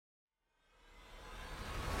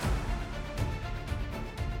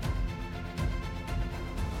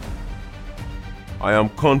I am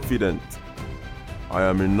confident. I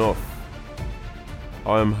am enough.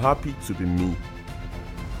 I am happy to be me.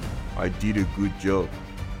 I did a good job.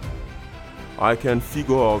 I can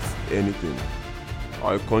figure out anything.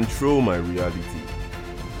 I control my reality.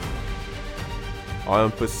 I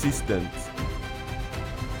am persistent.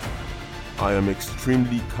 I am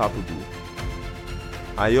extremely capable.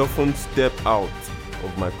 I often step out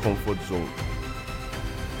of my comfort zone.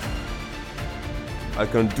 I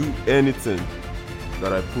can do anything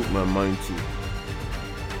that I put my mind to.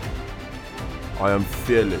 I am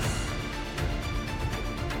fearless.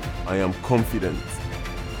 I am confident.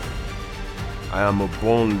 I am a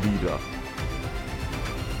born leader.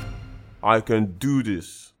 I can do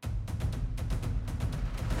this.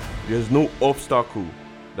 There's no obstacle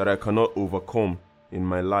that I cannot overcome in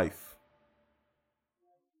my life.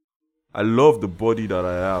 I love the body that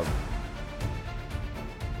I have.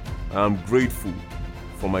 I am grateful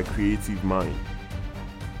for my creative mind.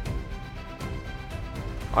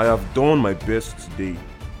 I have done my best today,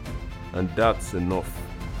 and that's enough.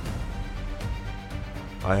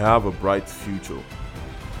 I have a bright future.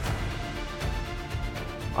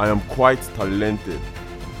 I am quite talented.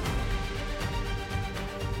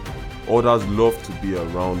 Others love to be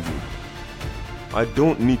around me. I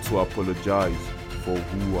don't need to apologize for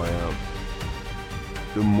who I am.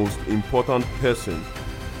 The most important person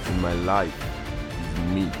in my life is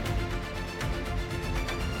me.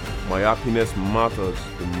 My happiness matters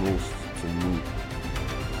the most to me.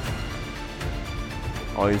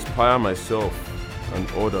 I inspire myself and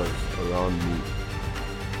others around me.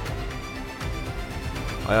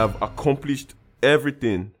 I have accomplished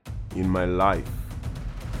everything in my life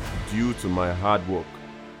due to my hard work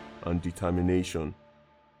and determination.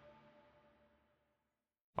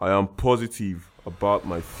 I am positive about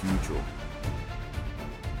my future.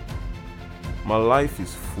 My life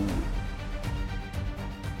is full.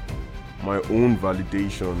 My own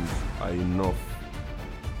validations are enough.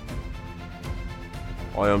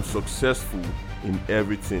 I am successful in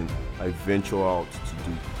everything I venture out to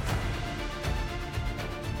do.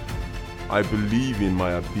 I believe in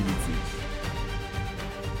my abilities.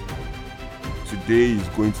 Today is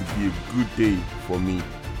going to be a good day for me.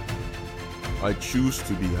 I choose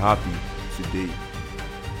to be happy today.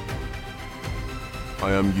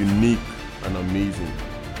 I am unique and amazing.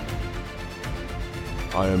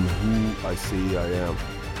 I am who I say I am.